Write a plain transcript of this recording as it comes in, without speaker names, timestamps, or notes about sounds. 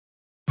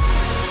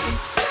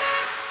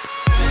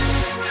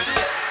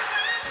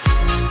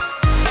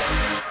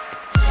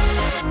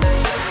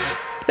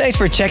Thanks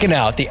for checking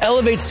out the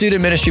Elevate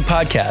Student Ministry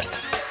podcast.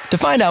 To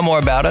find out more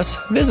about us,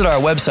 visit our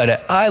website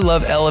at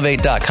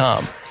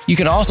iloveelevate.com. You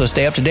can also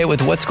stay up to date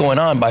with what's going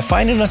on by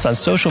finding us on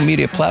social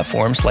media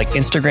platforms like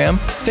Instagram,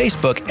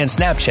 Facebook, and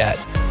Snapchat.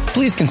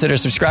 Please consider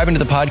subscribing to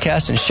the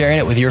podcast and sharing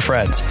it with your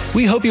friends.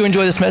 We hope you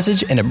enjoy this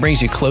message and it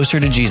brings you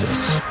closer to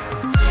Jesus.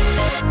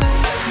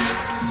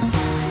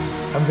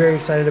 I'm very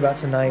excited about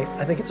tonight.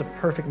 I think it's a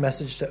perfect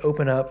message to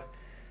open up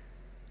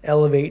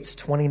Elevate's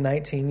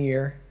 2019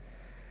 year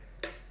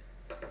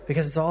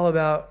because it's all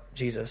about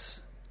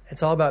Jesus.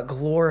 It's all about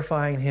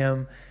glorifying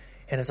him,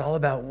 and it's all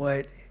about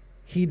what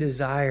he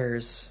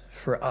desires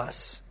for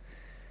us.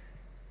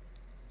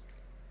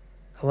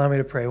 Allow me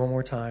to pray one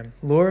more time.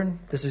 Lord,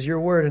 this is your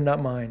word and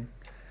not mine.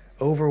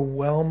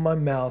 Overwhelm my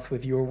mouth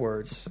with your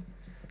words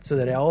so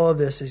that all of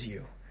this is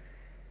you.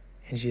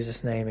 In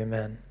Jesus' name,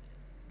 amen.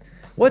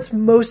 What's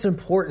most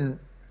important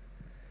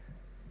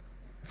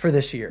for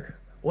this year?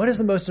 What is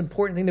the most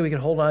important thing that we can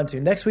hold on to?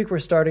 Next week, we're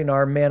starting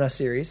our Manna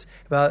series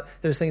about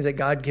those things that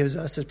God gives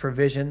us as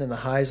provision and the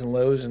highs and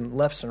lows and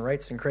lefts and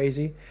rights and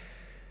crazy.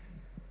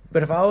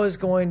 But if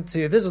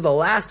this was the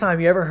last time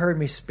you ever heard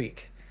me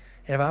speak,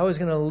 and if I was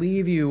going to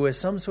leave you with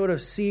some sort of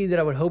seed that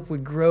I would hope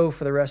would grow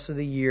for the rest of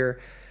the year,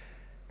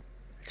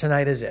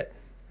 tonight is it.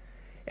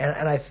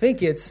 And I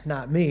think it's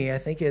not me. I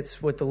think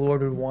it's what the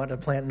Lord would want to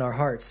plant in our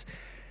hearts.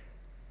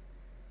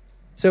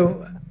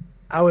 So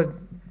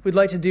we'd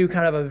like to do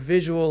kind of a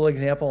visual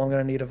example. I'm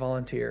going to need a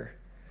volunteer.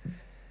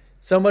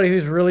 Somebody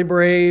who's really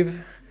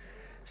brave.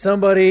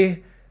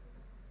 Somebody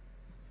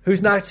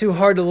who's not too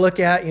hard to look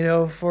at,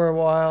 for a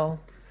while.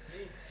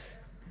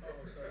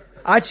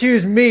 I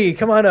choose me.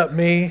 Come on up,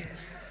 me.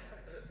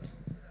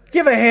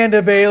 Give a hand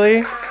to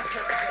Bailey.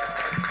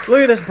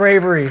 Look at this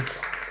bravery.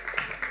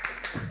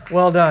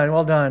 Well done,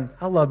 well done.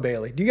 I love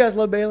Bailey. Do you guys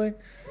love Bailey?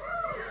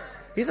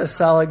 He's a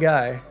solid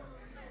guy.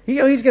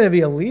 He's going to be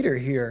a leader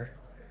here.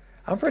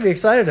 I'm pretty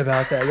excited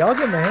about that. Y'all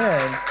give him a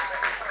hand.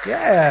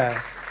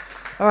 Yeah.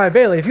 All right,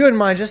 Bailey, if you wouldn't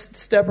mind, just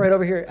step right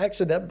over here.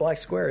 Actually, that black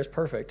square is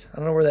perfect. I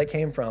don't know where that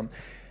came from.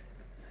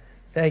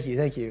 Thank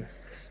you.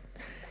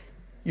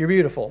 You're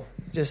beautiful.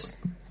 Just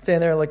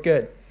stand there and look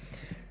good.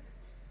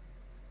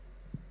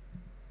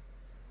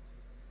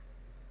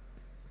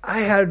 I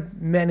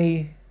had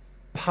many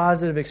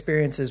positive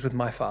experiences with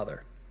my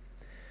father.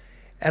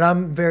 And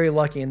I'm very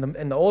lucky. And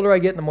the older I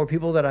get and the more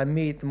people that I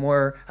meet, the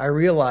more I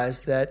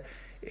realize that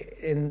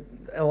in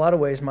a lot of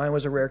ways, mine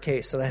was a rare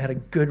case, that I had a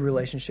good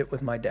relationship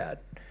with my dad.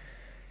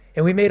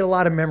 And we made a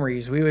lot of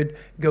memories. We would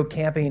go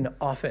camping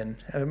often.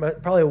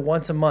 Probably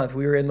once a month,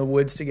 we were in the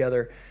woods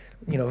together,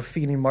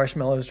 feeding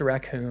marshmallows to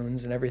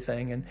raccoons and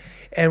everything.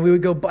 And we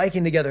would go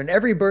biking together. And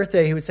every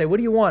birthday, he would say, "What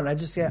do you want?" And I'd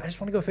just say, "I just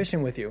want to go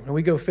fishing with you." And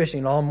we'd go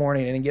fishing all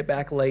morning and get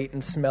back late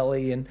and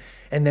smelly. And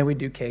then we'd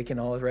do cake and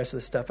all the rest of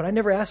the stuff. But I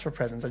never asked for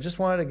presents. I just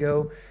wanted to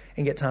go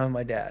and get time with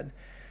my dad.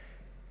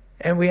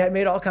 And we had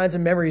made all kinds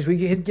of memories.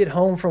 We'd get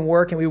home from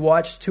work and we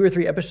watched 2 or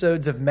 3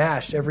 episodes of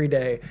MASH every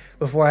day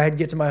before I'd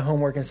get to my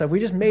homework and stuff. We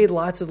just made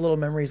lots of little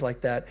memories like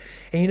that.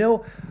 And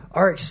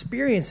our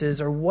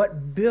experiences are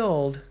what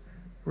build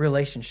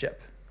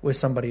relationship with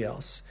somebody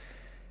else.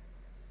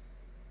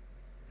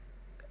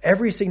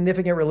 Every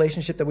significant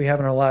relationship that we have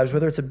in our lives,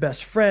 whether it's a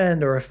best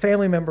friend or a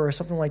family member or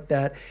something like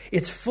that,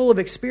 it's full of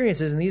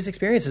experiences. And these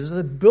experiences are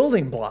the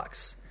building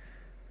blocks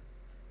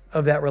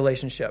of that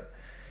relationship.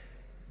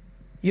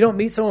 You don't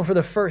meet someone for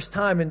the first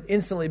time and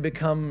instantly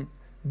become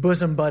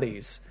bosom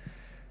buddies.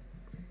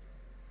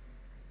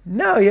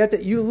 No,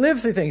 you live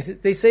through things.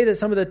 They say that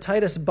some of the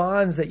tightest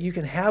bonds that you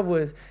can have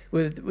with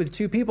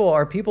two people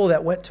are people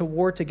that went to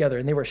war together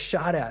and they were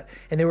shot at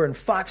and they were in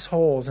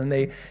foxholes and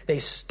they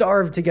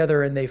starved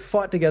together and they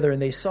fought together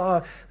and they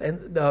saw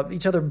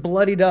each other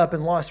bloodied up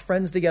and lost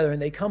friends together, and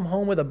they come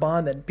home with a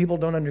bond that people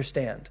don't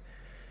understand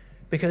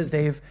because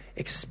they've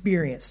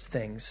experienced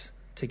things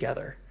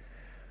together.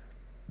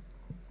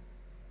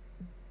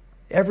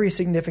 Every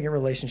significant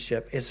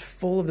relationship is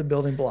full of the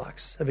building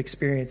blocks of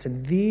experience,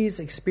 and these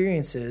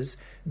experiences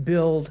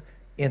build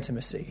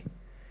intimacy.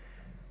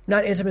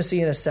 Not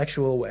intimacy in a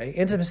sexual way.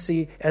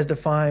 Intimacy as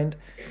defined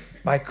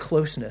by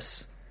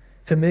closeness,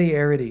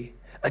 familiarity,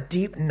 a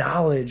deep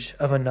knowledge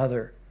of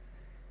another.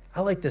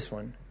 I like this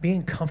one,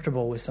 being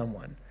comfortable with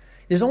someone.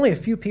 There's only a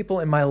few people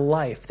in my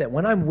life that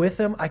when I'm with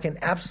them, I can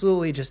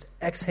absolutely just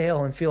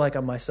exhale and feel like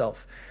I'm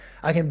myself.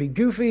 I can be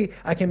goofy,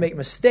 I can make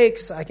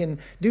mistakes, I can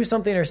do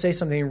something or say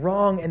something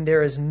wrong, and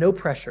there is no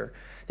pressure.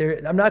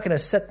 I'm not going to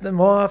set them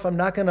off. I'm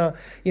not going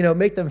to,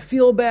 make them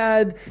feel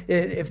bad.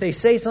 If they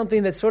say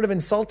something that's sort of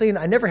insulting,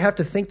 I never have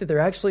to think that they're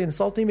actually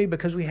insulting me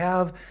because we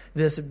have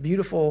this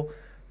beautiful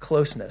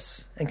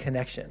closeness and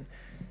connection.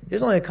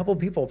 There's only a couple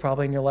people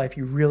probably in your life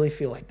you really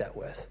feel like that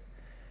with.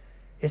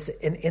 It's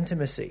an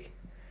intimacy.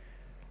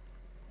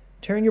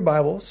 Turn your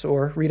Bibles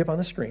or read up on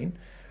the screen.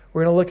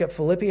 We're going to look at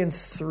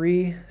Philippians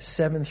 3,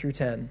 7 through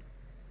 10.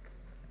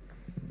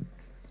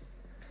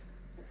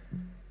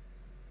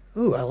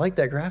 Ooh, I like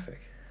that graphic.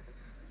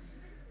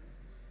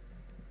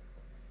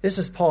 This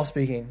is Paul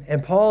speaking.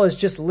 And Paul has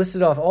just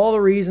listed off all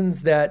the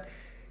reasons that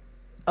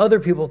other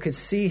people could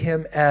see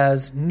him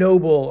as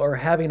noble or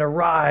having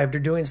arrived or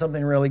doing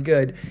something really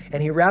good.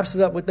 And he wraps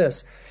it up with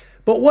this.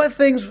 But what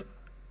things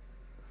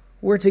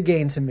were to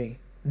gain to me?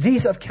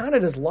 These I've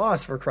counted as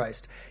loss for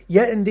Christ.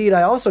 Yet indeed,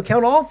 I also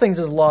count all things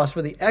as loss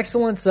for the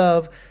excellence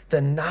of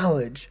the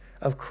knowledge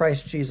of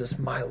Christ Jesus,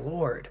 my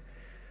Lord,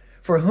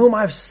 for whom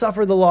I've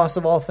suffered the loss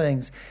of all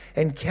things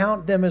and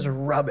count them as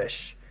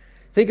rubbish.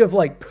 Think of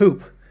like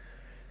poop.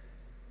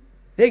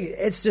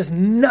 It's just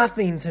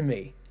nothing to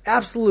me.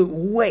 Absolute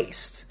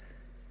waste,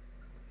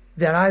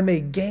 that I may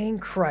gain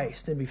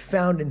Christ and be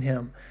found in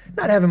him,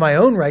 not having my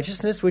own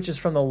righteousness, which is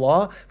from the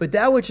law, but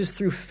that which is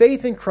through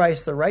faith in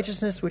Christ, the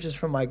righteousness which is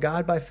from my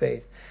God by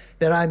faith,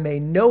 that I may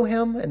know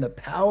him and the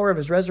power of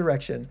his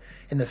resurrection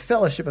and the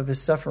fellowship of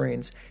his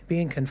sufferings,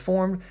 being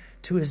conformed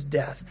to his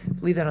death.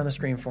 Leave that on the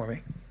screen for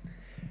me.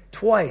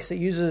 Twice it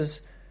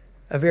uses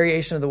a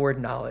variation of the word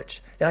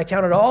knowledge, that I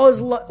count it all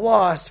as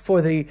lost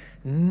for the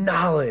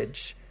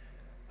knowledge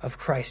of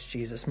Christ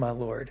Jesus, my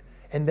Lord.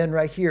 And then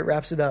right here it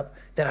wraps it up,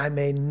 that I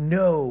may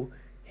know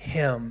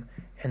him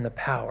and the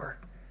power.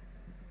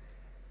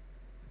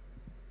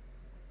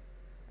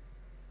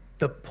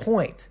 The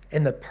point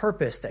and the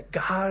purpose that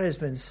God has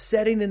been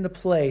setting into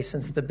play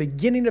since the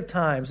beginning of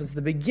time, since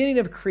the beginning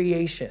of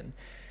creation,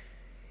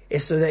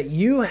 is so that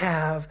you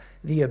have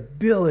the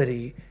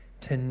ability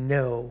to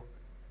know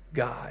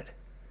God.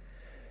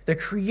 The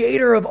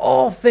creator of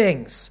all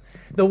things,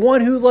 the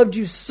one who loved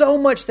you so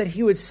much that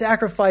he would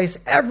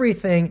sacrifice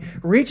everything,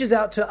 reaches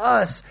out to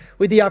us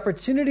with the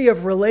opportunity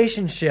of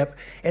relationship.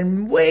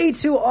 And way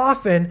too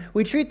often,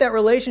 we treat that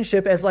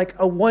relationship as like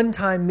a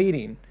one-time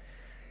meeting.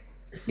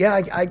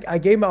 Yeah, I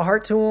gave my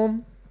heart to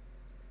him.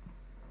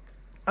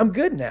 I'm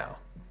good now.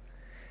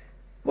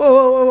 Whoa,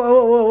 whoa, whoa,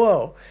 whoa, whoa,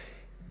 whoa.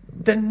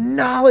 The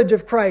knowledge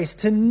of Christ,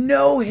 to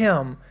know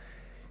him,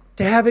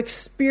 to have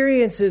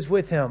experiences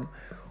with him.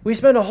 We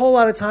spend a whole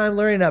lot of time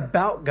learning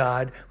about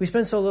God. We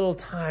spend so little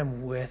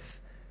time with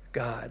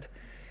God.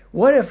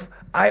 What if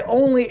I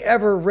only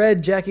ever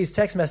read Jackie's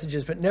text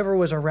messages but never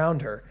was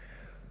around her?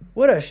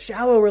 What a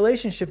shallow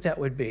relationship that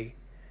would be.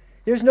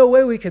 There's no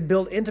way we could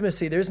build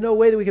intimacy. There's no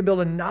way that we could build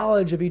a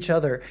knowledge of each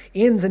other,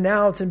 ins and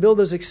outs, and build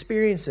those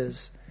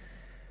experiences.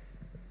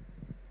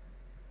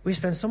 We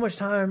spend so much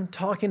time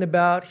talking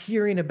about,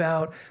 hearing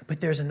about,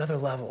 but there's another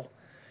level.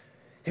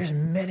 There's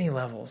many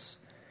levels.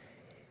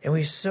 And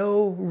we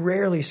so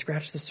rarely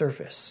scratch the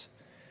surface.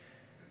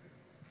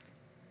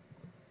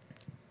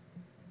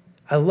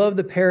 I love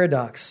the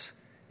paradox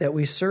that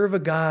we serve a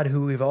God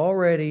who we've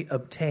already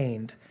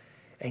obtained,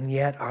 and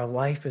yet our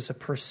life is a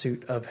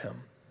pursuit of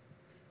him.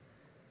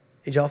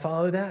 Did y'all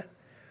follow that?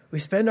 We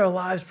spend our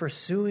lives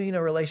pursuing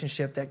a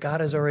relationship that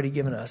God has already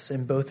given us,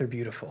 and both are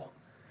beautiful.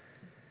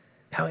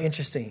 How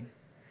interesting.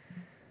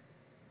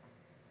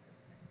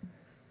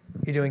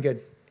 You're doing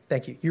good.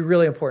 Thank you. You're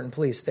really important.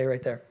 Please stay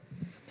right there.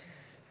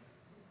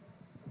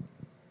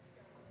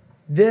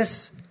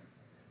 This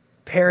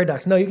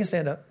paradox. No, you can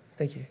stand up.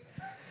 Thank you.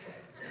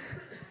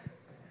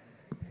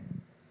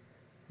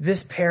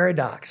 This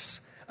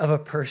paradox of a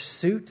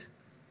pursuit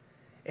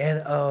and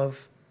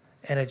of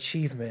an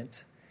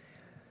achievement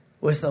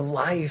was the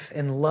life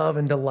and love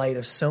and delight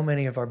of so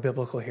many of our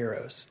biblical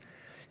heroes.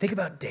 Think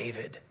about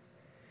David.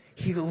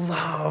 He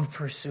loved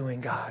pursuing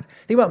God.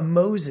 Think about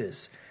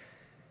Moses.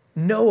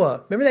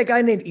 Noah. Remember that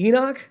guy named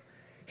Enoch?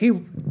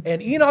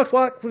 Enoch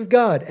walked with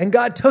God, and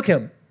God took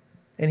him.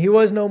 And he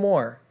was no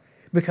more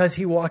because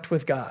he walked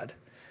with God.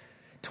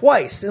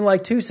 Twice in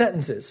like 2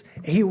 sentences,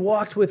 he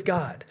walked with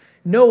God.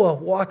 Noah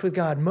walked with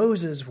God.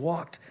 Moses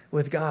walked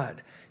with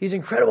God. These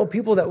incredible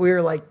people that we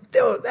were like,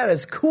 that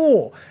is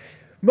cool.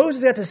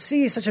 Moses got to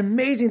see such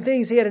amazing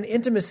things. He had an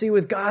intimacy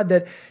with God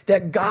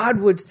that God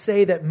would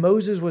say that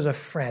Moses was a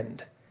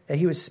friend, that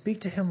he would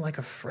speak to him like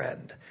a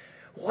friend.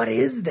 What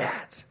is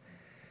that?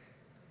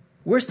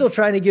 We're still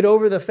trying to get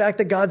over the fact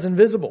that God's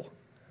invisible.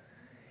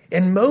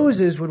 And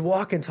Moses would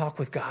walk and talk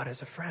with God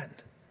as a friend.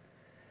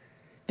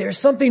 There's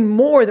something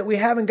more that we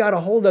haven't got a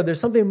hold of. There's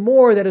something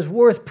more that is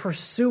worth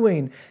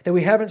pursuing that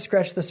we haven't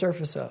scratched the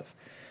surface of.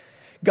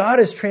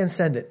 God is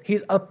transcendent.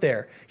 He's up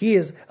there. He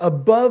is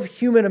above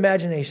human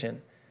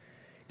imagination.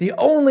 The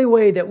only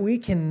way that we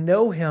can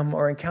know him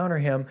or encounter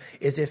him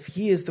is if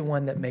he is the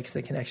one that makes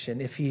the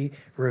connection, if he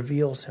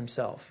reveals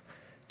himself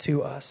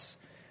to us.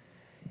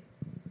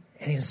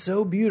 And he's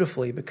so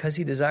beautifully, because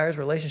he desires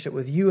relationship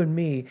with you and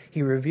me,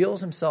 he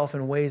reveals himself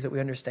in ways that we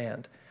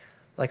understand,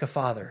 like a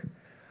father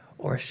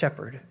or a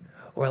shepherd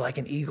or like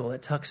an eagle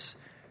that tucks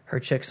her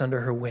chicks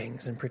under her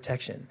wings in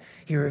protection.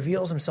 He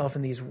reveals himself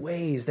in these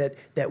ways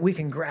that we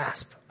can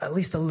grasp at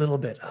least a little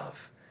bit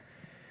of.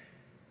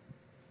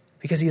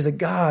 Because he is a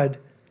God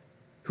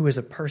who is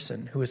a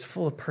person, who is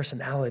full of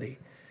personality,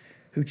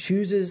 who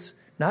chooses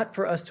not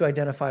for us to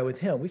identify with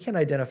him. We can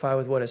identify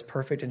with what is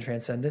perfect and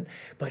transcendent,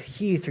 but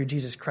he, through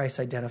Jesus Christ,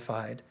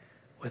 identified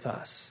with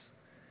us.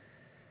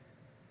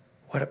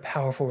 What a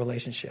powerful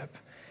relationship.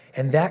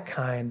 And that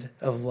kind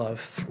of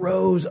love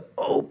throws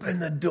open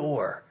the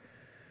door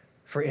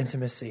for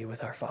intimacy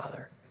with our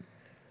Father.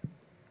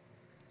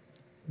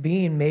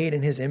 being made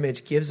in his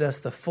image gives us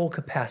the full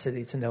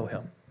capacity to know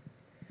him.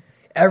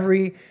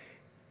 Every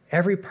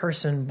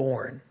person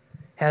born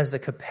has the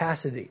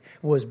capacity,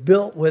 was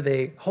built with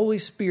a Holy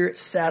Spirit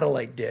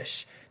satellite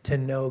dish to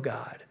know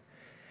God.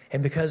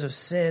 And because of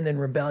sin and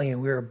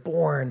rebellion, we were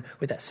born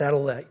with that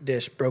satellite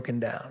dish broken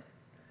down.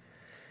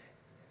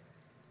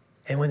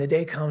 And when the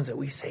day comes that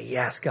we say,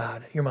 yes,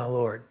 God, you're my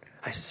Lord,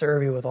 I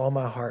serve you with all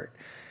my heart,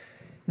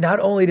 not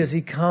only does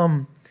he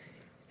come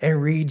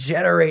and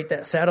regenerate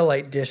that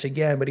satellite dish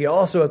again, but he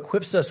also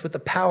equips us with the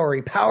power.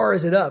 He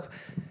powers it up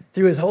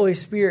through his Holy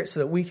Spirit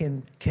so that we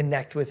can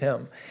connect with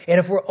him. And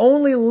if we're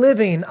only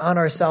living on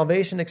our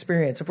salvation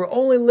experience, if we're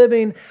only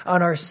living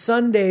on our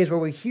Sundays where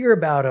we hear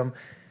about him,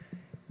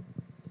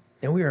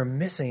 then we are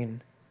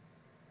missing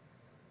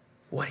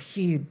what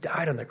he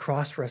died on the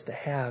cross for us to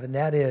have, and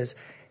that is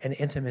an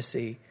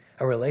intimacy,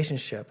 a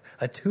relationship,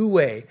 a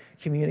two-way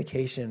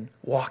communication,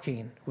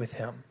 walking with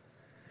him.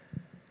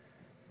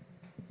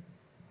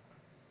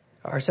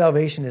 Our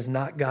salvation is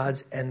not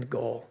God's end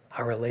goal.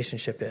 Our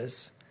relationship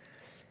is.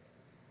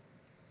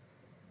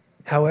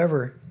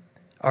 However,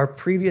 our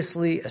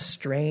previously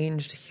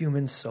estranged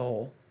human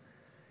soul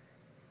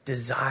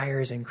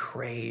desires and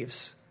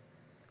craves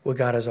what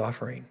God is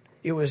offering.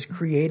 It was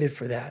created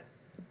for that.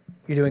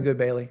 You're doing good,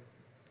 Bailey.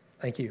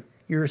 Thank you.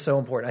 You're so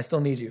important. I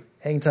still need you.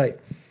 Hang tight.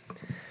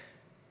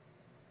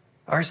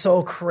 Our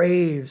soul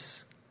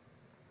craves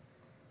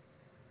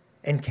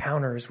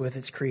encounters with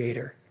its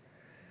creator.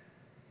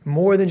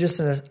 More than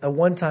just a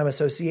one-time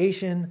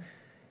association,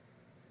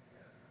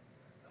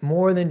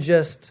 more than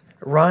just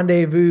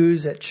rendezvous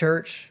at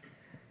church,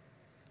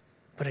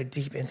 but a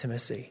deep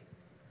intimacy.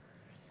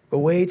 But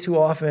way too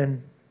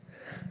often,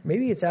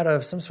 maybe it's out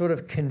of some sort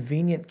of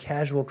convenient,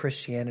 casual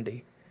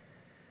Christianity,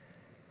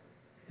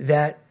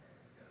 that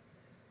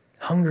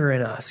hunger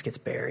in us gets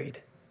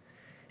buried.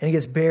 And it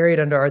gets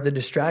buried under the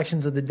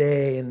distractions of the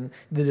day and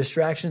the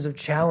distractions of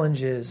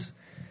challenges.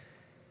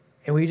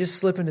 And we just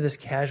slip into this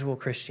casual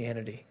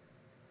Christianity.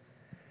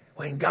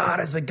 When God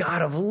is the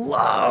God of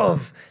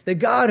love, the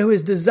God who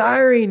is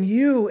desiring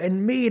you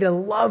and me to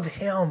love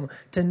him,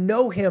 to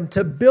know him,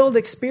 to build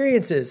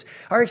experiences.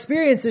 Our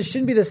experiences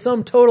shouldn't be the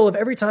sum total of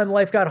every time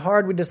life got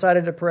hard, we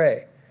decided to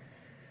pray.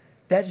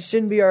 That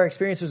shouldn't be our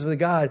experiences with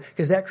God,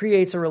 because that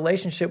creates a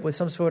relationship with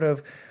some sort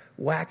of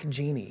whack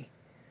genie.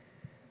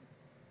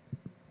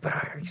 But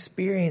our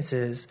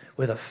experiences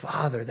with a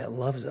Father that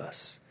loves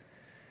us.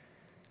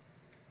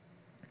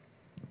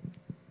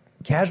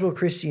 Casual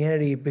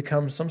Christianity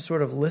becomes some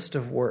sort of list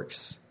of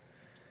works.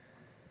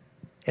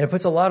 And it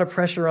puts a lot of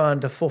pressure on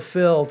to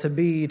fulfill, to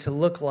be, to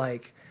look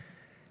like.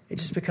 It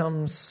just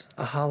becomes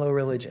a hollow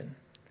religion.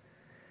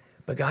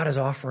 But God is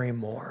offering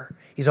more.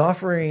 He's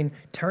offering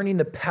turning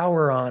the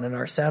power on in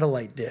our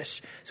satellite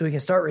dish so we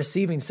can start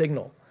receiving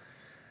signal.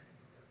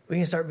 We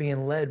can start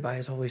being led by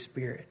his Holy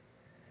Spirit.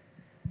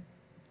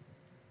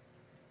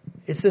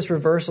 It's this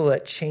reversal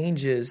that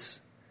changes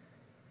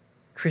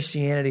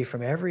Christianity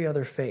from every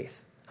other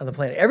faith on the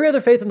planet. Every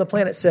other faith on the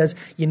planet says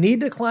you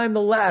need to climb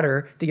the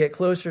ladder to get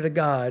closer to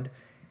God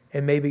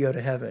and maybe go to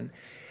heaven.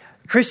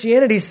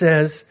 Christianity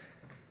says,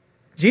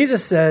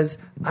 Jesus says,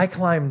 I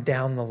climbed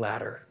down the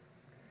ladder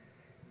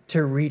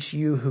to reach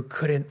you who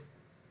couldn't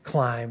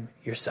climb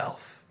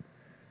yourself.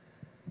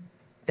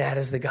 That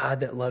is the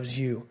God that loves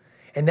you.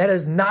 And that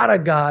is not a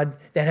God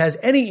that has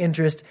any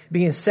interest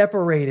being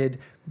separated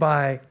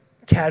by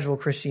casual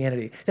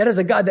Christianity. That is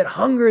a God that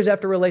hungers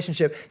after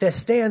relationship, that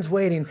stands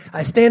waiting.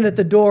 I stand at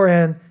the door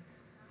and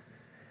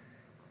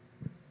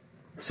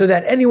so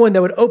that anyone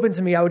that would open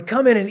to me, I would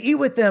come in and eat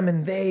with them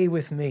and they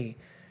with me.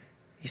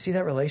 You see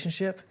that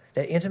relationship,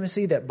 that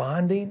intimacy, that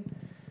bonding?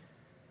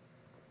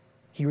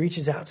 He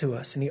reaches out to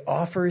us and he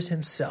offers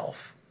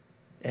himself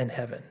in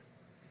heaven.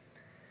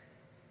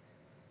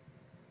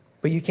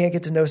 But you can't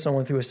get to know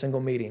someone through a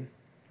single meeting.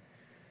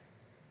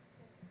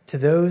 To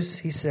those,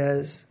 he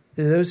says,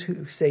 to those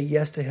who say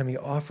yes to him, he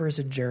offers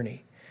a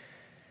journey.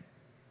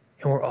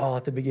 And we're all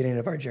at the beginning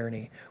of our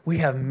journey. We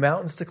have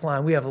mountains to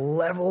climb. We have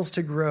levels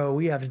to grow.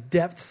 We have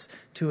depths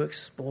to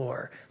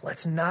explore.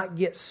 Let's not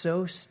get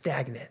so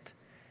stagnant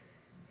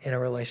in a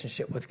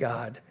relationship with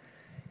God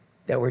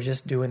that we're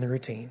just doing the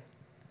routine,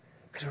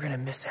 because we're going to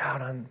miss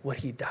out on what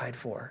he died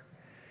for.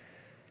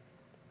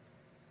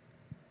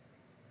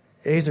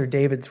 These are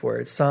David's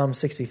words, Psalm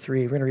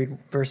 63. We're going to read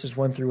verses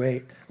 1 through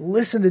 8.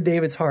 Listen to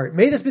David's heart.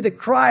 May this be the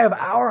cry of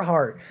our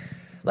heart.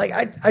 Like,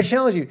 I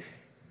challenge you,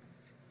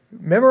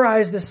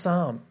 memorize this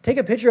psalm. Take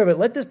a picture of it.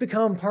 Let this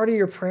become part of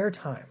your prayer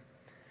time.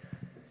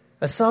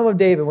 A psalm of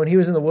David when he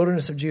was in the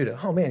wilderness of Judah.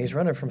 Oh man, he's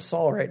running from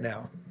Saul right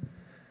now.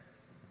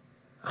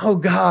 Oh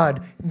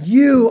God,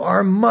 you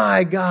are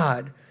my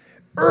God.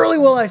 Early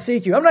will I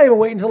seek you. I'm not even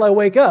waiting until I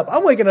wake up.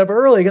 I'm waking up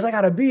early because I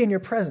got to be in your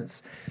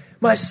presence.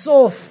 My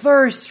soul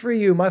thirsts for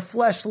you. My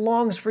flesh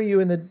longs for you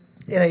in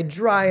a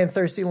dry and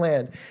thirsty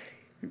land.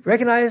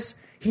 Recognize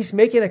he's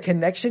making a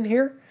connection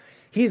here.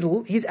 He's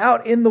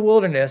out in the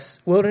wilderness.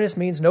 Wilderness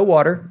means no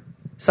water,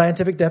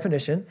 scientific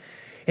definition.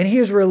 And he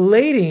is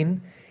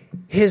relating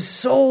his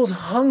soul's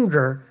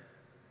hunger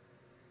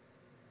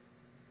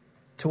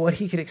to what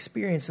he could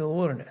experience in the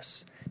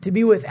wilderness, to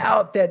be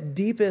without that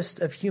deepest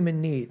of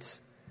human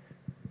needs.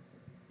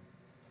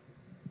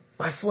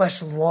 My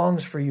flesh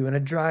longs for you in a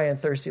dry and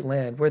thirsty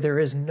land where there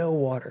is no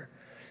water.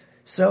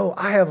 So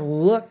I have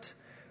looked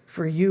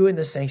for you in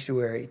the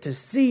sanctuary to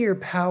see your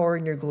power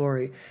and your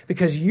glory,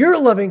 because your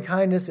loving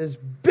kindness is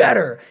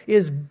better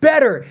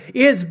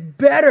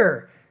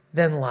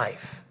than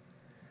life.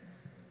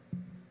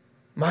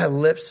 My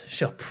lips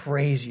shall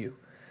praise you.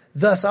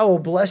 Thus I will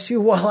bless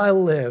you while I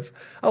live.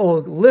 I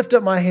will lift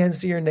up my hands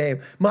to your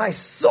name. My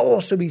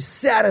soul shall be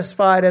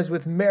satisfied as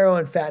with marrow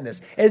and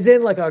fatness, as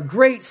in like a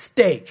great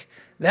steak.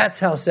 That's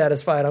how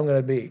satisfied I'm going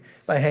to be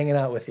by hanging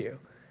out with you.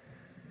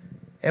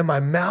 And my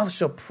mouth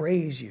shall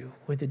praise you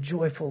with the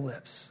joyful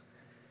lips.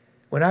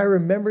 When I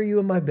remember you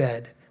in my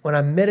bed, when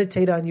I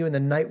meditate on you in the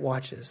night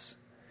watches.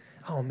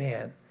 Oh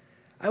man,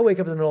 I wake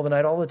up in the middle of the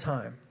night all the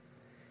time.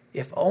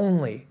 If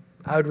only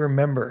I would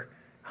remember,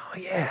 oh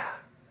yeah,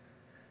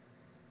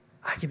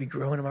 I could be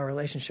growing in my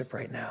relationship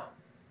right now.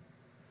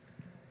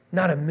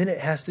 Not a minute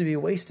has to be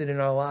wasted in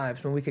our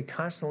lives when we could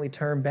constantly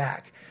turn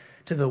back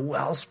to the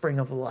wellspring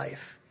of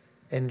life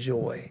and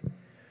joy.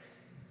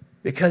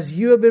 Because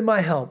you have been my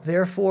help,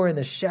 therefore in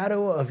the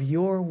shadow of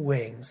your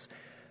wings,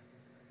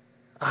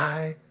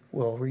 I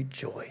will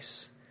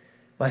rejoice.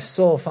 My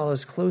soul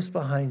follows close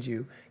behind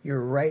you.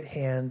 Your right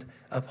hand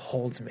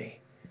upholds me.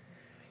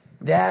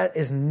 That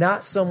is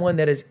not someone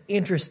that is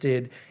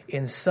interested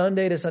in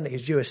Sunday to Sunday,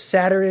 is Jewish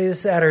Saturday to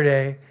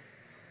Saturday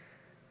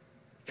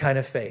kind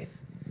of faith.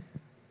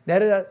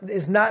 That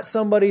is not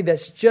somebody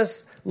that's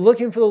just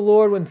looking for the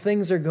Lord when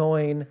things are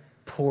going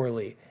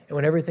poorly and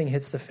when everything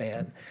hits the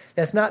fan.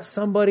 That's not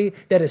somebody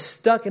that is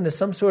stuck into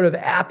some sort of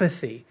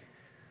apathy.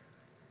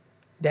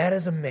 That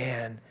is a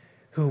man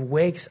who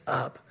wakes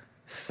up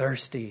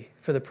thirsty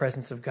for the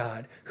presence of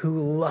God, who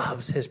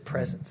loves his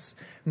presence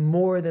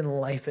more than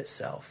life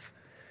itself.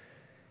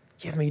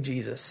 Give me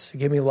Jesus.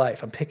 Give me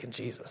life. I'm picking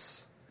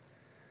Jesus.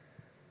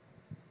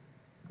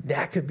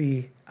 That could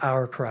be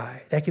our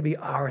cry. That could be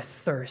our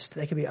thirst.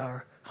 That could be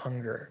our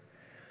hunger.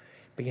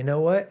 But you know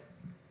what?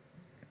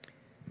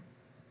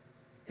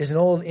 There's an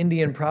old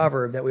Indian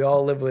proverb that we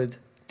all live with,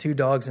 2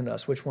 dogs in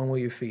us. Which one will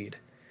you feed?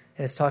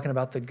 And it's talking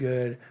about the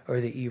good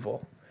or the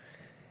evil.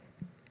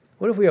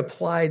 What if we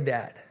applied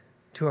that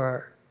to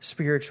our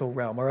spiritual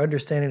realm, our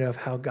understanding of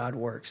how God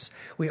works?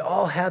 We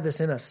all have this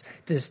in us,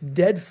 this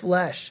dead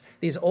flesh,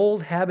 these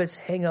old habits,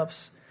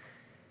 hang-ups,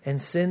 and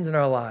sins in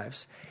our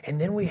lives. And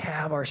then we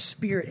have our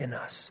spirit in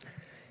us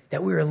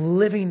that we are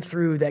living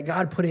through, that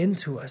God put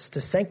into us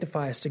to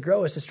sanctify us, to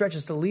grow us, to stretch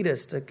us, to lead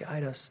us, to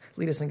guide us.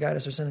 Lead us and guide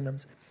us are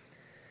synonyms.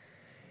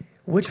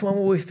 Which one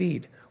will we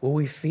feed? Will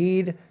we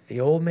feed the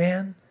old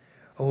man,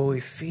 or will we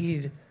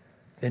feed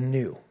the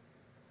new?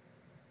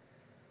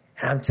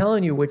 And I'm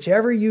telling you,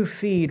 whichever you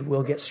feed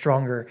will get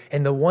stronger,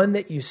 and the one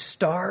that you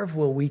starve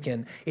will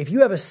weaken. If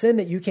you have a sin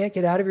that you can't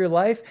get out of your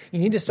life, you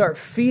need to start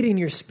feeding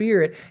your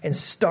spirit and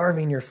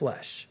starving your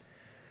flesh.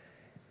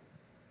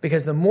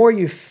 Because the more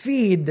you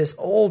feed this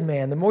old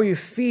man, the more you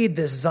feed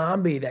this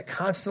zombie that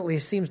constantly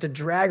seems to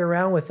drag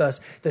around with us,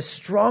 the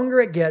stronger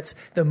it gets,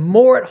 the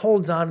more it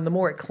holds on, and the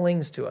more it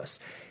clings to us.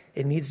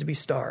 It needs to be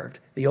starved.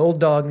 The old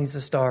dog needs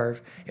to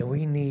starve, and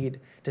we need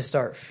to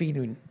start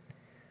feeding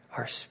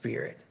our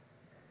spirit.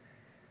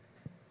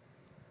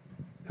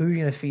 Who are you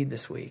going to feed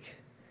this week?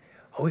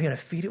 Are we going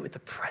to feed it with the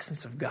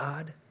presence of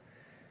God?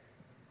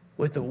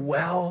 With the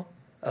well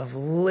of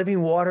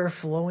living water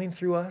flowing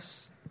through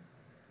us?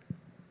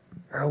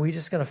 Or are we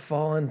just going to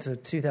fall into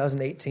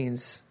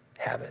 2018's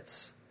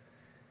habits?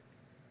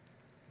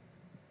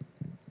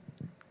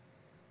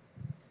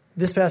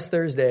 This past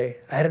Thursday,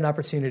 I had an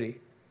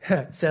opportunity.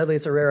 Sadly,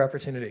 it's a rare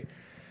opportunity.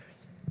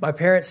 My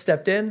parents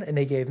stepped in and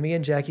they gave me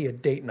and Jackie a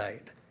date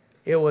night.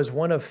 It was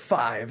one of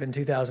 5 in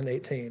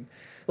 2018.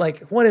 Like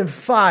 1 in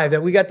 5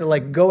 that we got to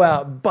go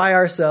out by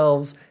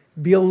ourselves,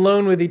 be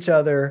alone with each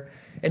other,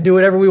 and do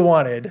whatever we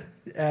wanted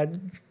at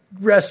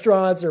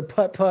restaurants or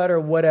putt-putt or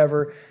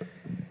whatever.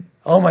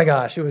 Oh my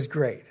gosh, it was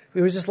great.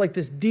 It was just like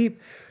this deep,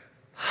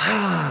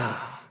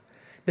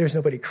 there's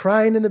nobody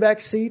crying in the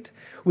back seat.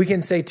 We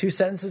can say 2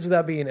 sentences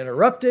without being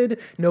interrupted.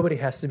 Nobody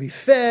has to be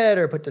fed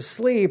or put to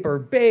sleep or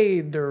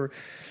bathed or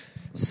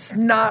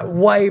snot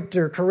wiped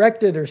or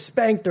corrected or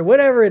spanked or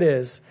whatever it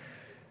is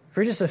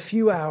for just a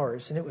few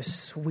hours. And it was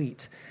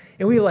sweet.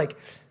 And we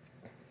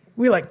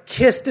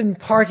kissed in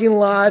parking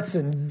lots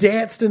and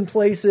danced in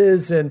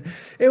places. And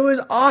it was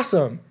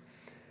awesome.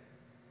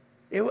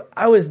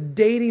 I was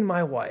dating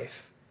my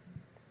wife.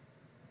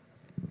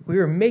 We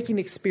were making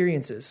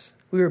experiences.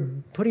 We were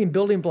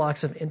building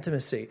blocks of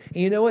intimacy. And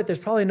you know what? There's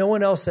probably no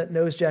one else that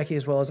knows Jackie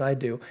as well as I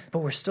do, but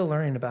we're still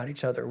learning about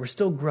each other. We're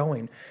still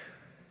growing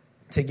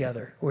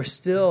together. We're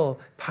still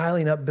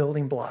piling up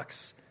building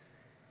blocks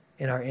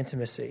in our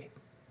intimacy.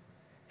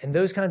 And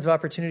those kinds of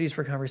opportunities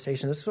for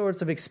conversation, those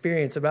sorts of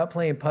experience about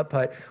playing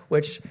putt-putt,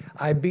 which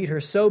I beat her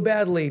so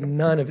badly,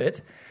 none of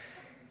it,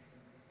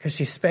 because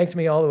she spanked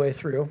me all the way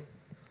through.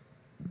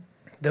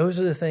 Those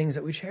are the things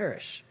that we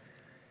cherish.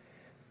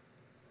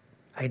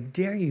 I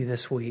dare you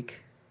this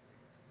week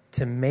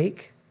to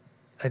make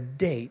a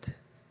date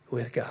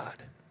with God.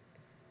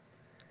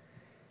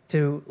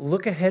 To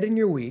look ahead in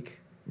your week,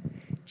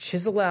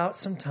 chisel out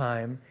some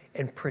time,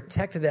 and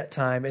protect that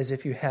time as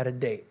if you had a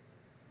date.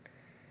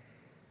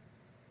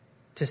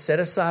 To set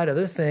aside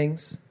other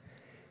things,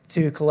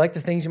 to collect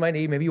the things you might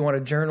need. Maybe you want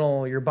a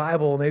journal, your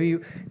Bible, maybe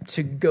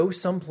to go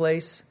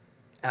someplace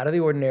out of the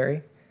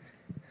ordinary.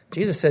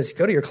 Jesus says,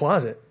 go to your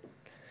closet.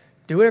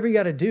 Do whatever you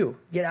got to do.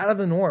 Get out of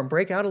the norm.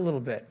 Break out a little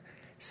bit.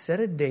 Set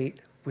a date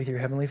with your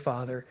Heavenly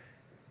Father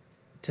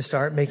to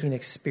start making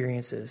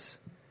experiences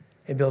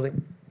and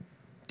building.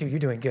 Dude, you're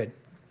doing good.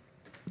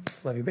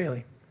 Love you,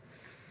 Bailey.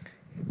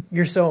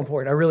 You're so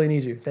important. I really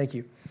need you. Thank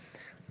you.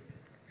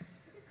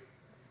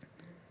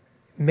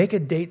 Make a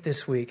date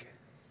this week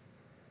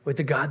with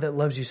the God that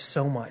loves you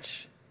so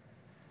much.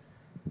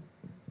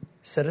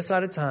 Set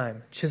aside a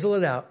time. Chisel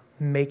it out.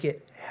 Make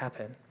it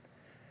happen.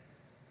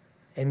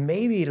 And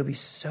maybe it'll be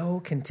so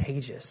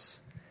contagious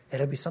that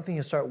it'll be something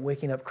you'll start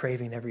waking up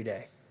craving every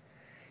day.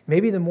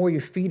 Maybe the more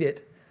you feed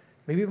it,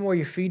 maybe the more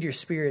you feed your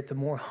spirit, the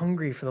more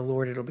hungry for the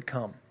Lord it'll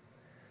become.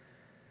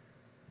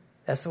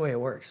 That's the way it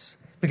works.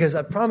 Because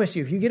I promise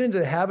you, if you get into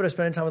the habit of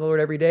spending time with the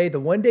Lord every day, the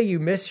one day you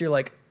miss, you're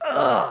like,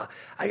 I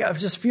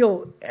just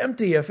feel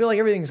empty. I feel like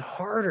everything's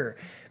harder.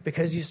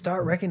 Because you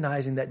start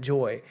recognizing that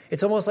joy.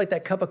 It's almost like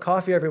that cup of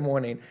coffee every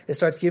morning that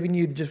starts giving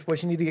you just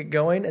what you need to get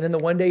going. And then the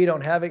one day you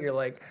don't have it, you're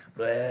like,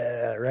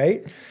 bleh,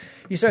 right?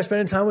 You start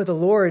spending time with the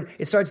Lord,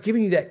 it starts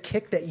giving you that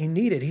kick that you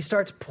needed. He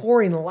starts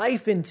pouring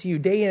life into you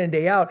day in and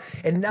day out.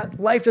 And that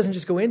life doesn't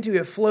just go into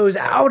you, it flows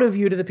out of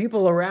you to the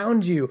people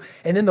around you.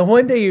 And then the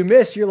one day you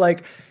miss, you're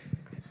like,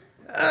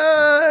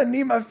 I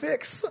need my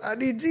fix. I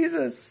need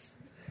Jesus.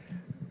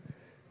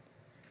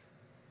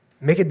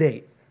 Make a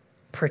date.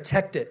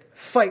 Protect it.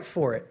 Fight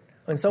for it.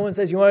 When someone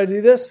says, you want to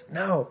do this?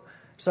 No.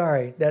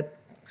 Sorry.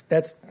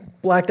 That's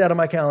blacked out of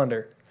my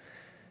calendar.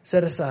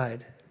 Set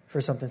aside for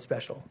something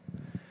special.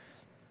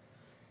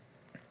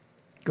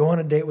 Go on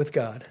a date with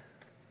God.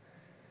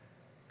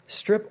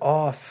 Strip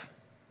off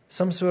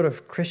some sort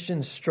of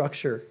Christian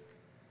structure.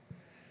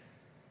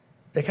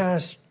 The kind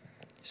of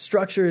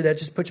structure that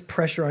just puts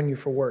pressure on you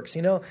for works.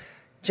 You know,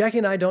 Jackie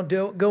and I don't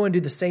go and do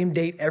the same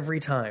date every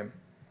time.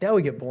 That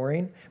would get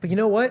boring. But you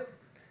know what?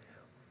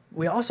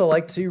 We also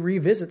like to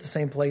revisit the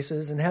same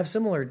places and have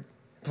similar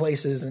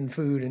places and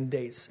food and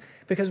dates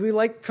because we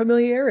like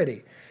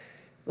familiarity.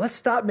 Let's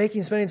stop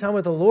making spending time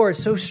with the Lord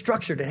so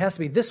structured. It has to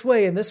be this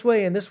way and this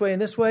way and this way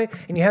and this way,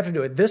 and you have to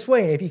do it this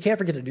way, and if you can't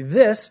forget to do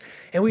this,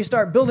 and we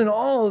start building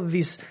all of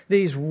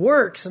these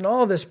works and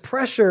all of this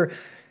pressure.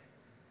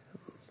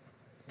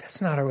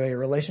 That's not the way a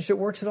relationship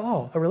works at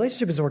all. A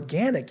relationship is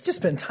organic. You just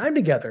spend time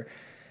together.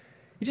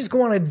 You just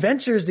go on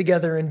adventures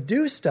together and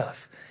do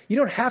stuff. You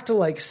don't have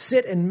to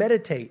sit and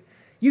meditate.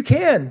 You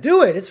can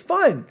do it. It's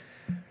fun.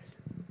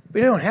 But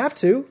you don't have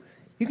to.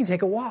 You can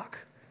take a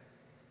walk.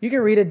 You can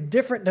read a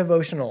different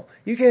devotional.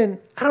 You can,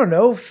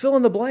 fill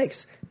in the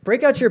blanks.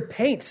 Break out your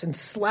paints and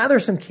slather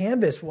some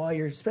canvas while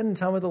you're spending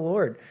time with the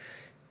Lord.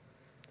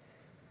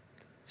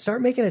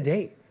 Start making a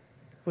date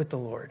with the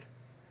Lord.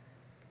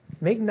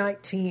 Make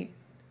 19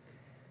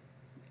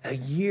 a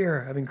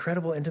year of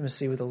incredible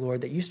intimacy with the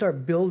Lord that you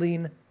start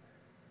building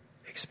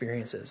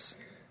experiences.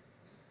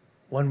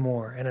 One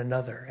more and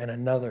another and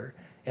another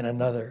and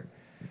another.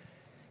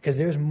 Because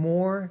there's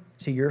more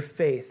to your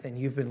faith than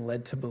you've been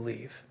led to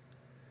believe.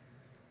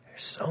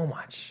 There's so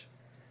much.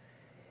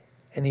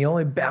 And the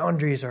only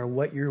boundaries are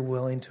what you're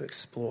willing to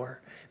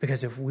explore.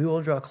 Because if we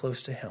will draw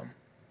close to him,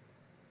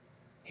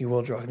 he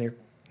will draw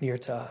near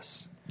to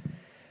us.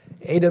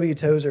 A.W.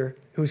 Tozer,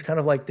 who's kind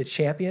of like the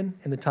champion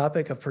in the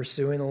topic of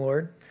pursuing the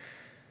Lord,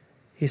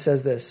 he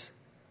says this: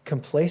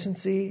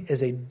 complacency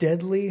is a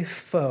deadly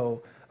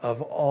foe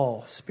of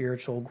all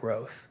spiritual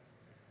growth.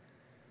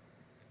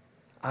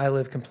 I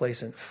live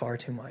complacent far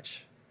too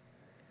much.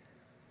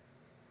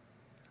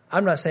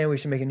 I'm not saying we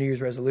should make a New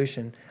Year's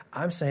resolution.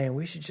 I'm saying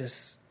we should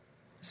just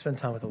spend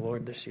time with the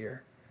Lord this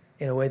year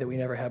in a way that we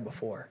never have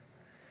before.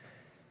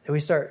 That we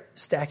start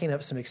stacking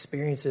up some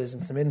experiences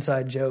and some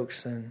inside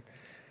jokes and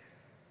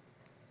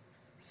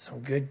some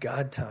good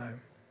God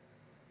time.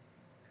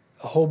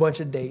 A whole bunch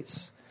of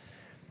dates.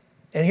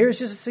 And here's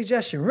just a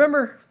suggestion.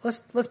 Remember,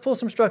 let's pull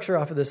some structure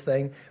off of this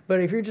thing.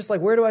 But if you're just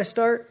like, where do I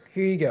start?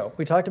 Here you go.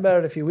 We talked about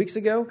it a few weeks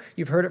ago.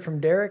 You've heard it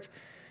from Derek.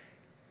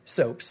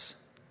 Soaps.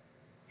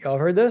 Y'all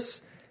heard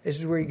this? This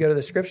is where you go to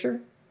the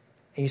scripture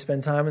and you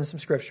spend time in some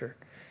scripture.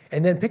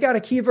 And then pick out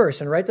a key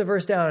verse and write the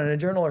verse down in a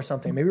journal or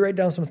something. Maybe write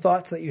down some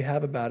thoughts that you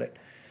have about it.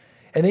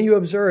 And then you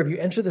observe, you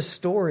enter the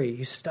story,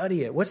 you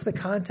study it. What's the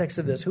context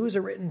of this? Who is it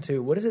written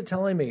to? What is it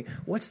telling me?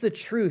 What's the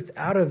truth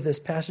out of this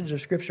passage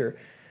of scripture?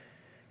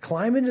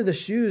 Climb into the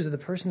shoes of the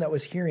person that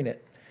was hearing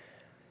it.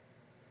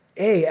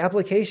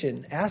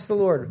 Application. Ask the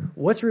Lord,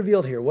 what's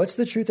revealed here? What's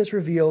the truth that's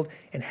revealed,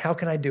 and how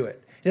can I do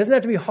it? It doesn't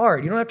have to be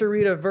hard. You don't have to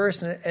read a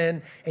verse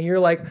and you're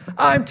like,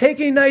 I'm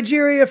taking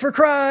Nigeria for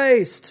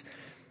Christ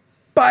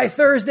by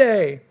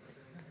Thursday.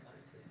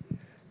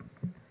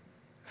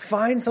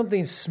 Find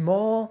something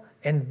small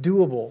and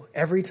doable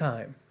every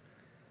time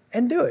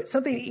and do it.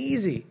 Something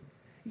easy.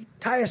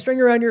 Tie a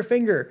string around your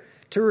finger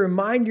to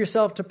remind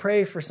yourself to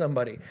pray for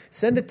somebody.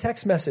 Send a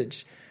text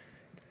message.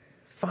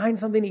 Find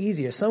something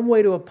easy, some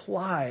way to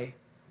apply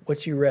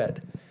what you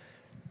read.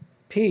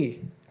 P,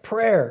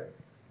 prayer.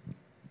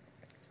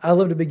 I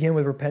love to begin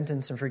with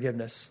repentance and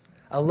forgiveness.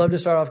 I love to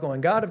start off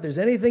going, God, if there's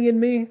anything in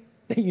me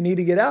that you need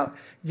to get out,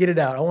 get it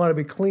out. I want to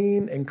be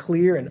clean and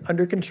clear and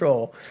under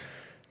control.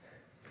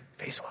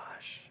 Face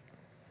wash.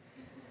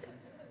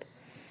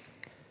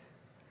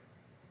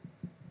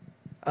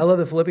 I love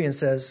that Philippians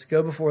says,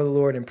 go before the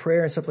Lord in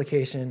prayer and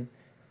supplication,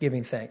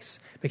 giving thanks.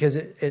 Because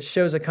it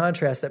shows a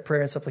contrast that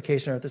prayer and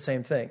supplication aren't the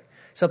same thing.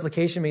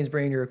 Supplication means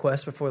bringing your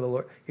request before the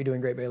Lord. You're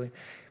doing great, Bailey.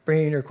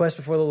 Bringing your request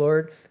before the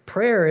Lord.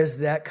 Prayer is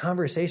that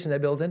conversation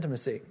that builds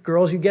intimacy.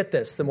 Girls, you get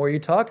this. The more you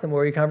talk, the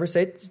more you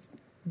conversate,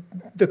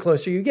 the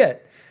closer you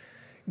get.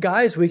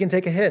 Guys, we can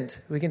take a hint.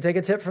 We can take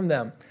a tip from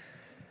them.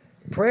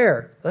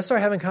 Prayer, let's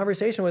start having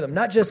conversation with them.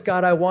 Not just,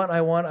 God, I want,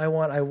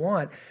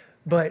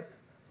 but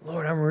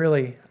Lord,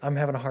 I'm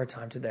having a hard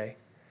time today.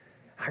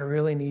 I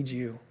really need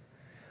you.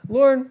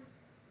 Lord,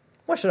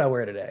 what should I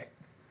wear today?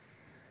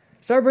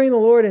 Start bringing the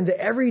Lord into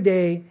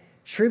everyday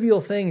trivial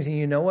things, and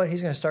you know what?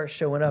 He's going to start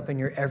showing up in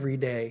your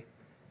everyday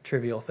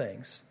trivial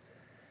things.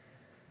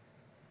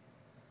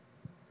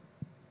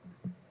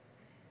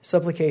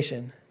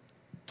 Supplication.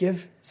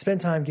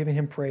 Spend time giving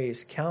him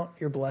praise. Count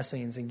your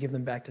blessings and give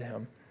them back to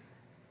him.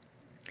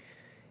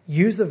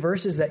 Use the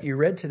verses that you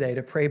read today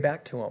to pray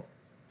back to him.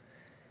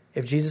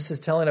 If Jesus is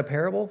telling a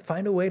parable,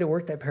 find a way to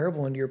work that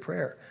parable into your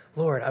prayer.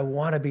 Lord, I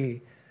want to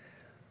be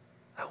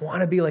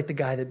like the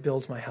guy that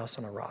builds my house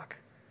on a rock.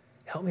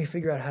 Help me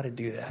figure out how to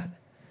do that.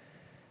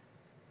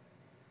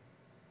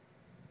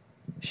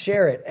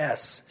 Share it,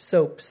 S.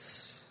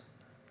 Soaps.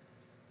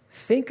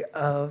 Think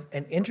of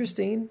an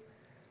interesting,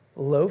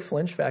 low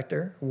flinch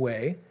factor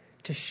way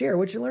to share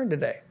what you learned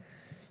today.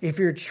 If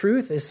your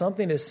truth is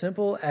something as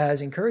simple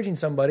as encouraging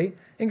somebody,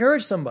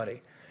 encourage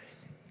somebody.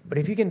 But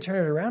if you can turn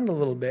it around a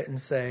little bit and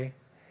say,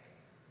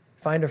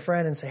 find a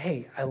friend and say,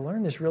 hey, I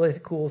learned this really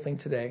cool thing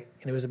today,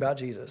 and it was about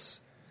Jesus.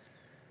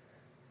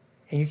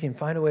 And you can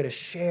find a way to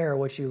share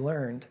what you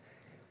learned.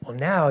 Well,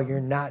 now you're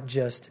not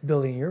just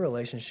building your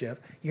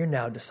relationship, you're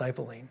now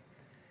discipling.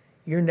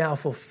 You're now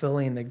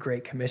fulfilling the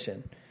Great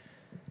Commission.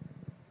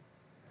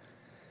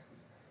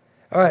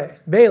 All right,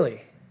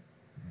 Bailey,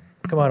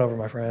 come on over,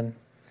 my friend.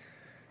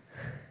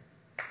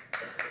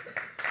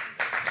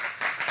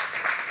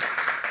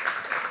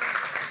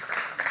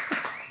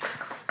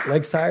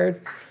 Legs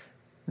tired?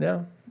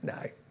 No? No,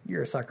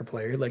 you're a soccer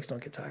player. Your legs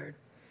don't get tired.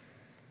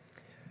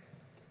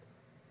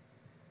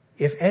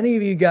 If any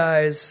of you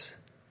guys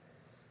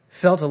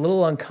felt a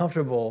little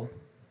uncomfortable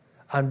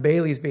on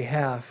Bailey's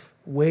behalf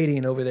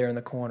waiting over there in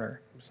the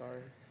corner, I'm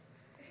sorry.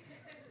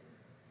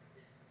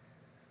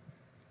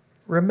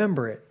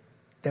 Remember it,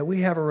 that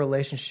we have a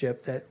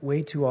relationship that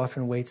way too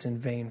often waits in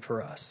vain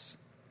for us.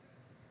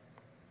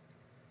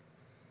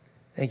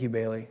 Thank you,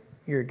 Bailey.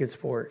 You're a good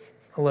sport.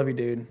 I love you,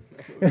 dude.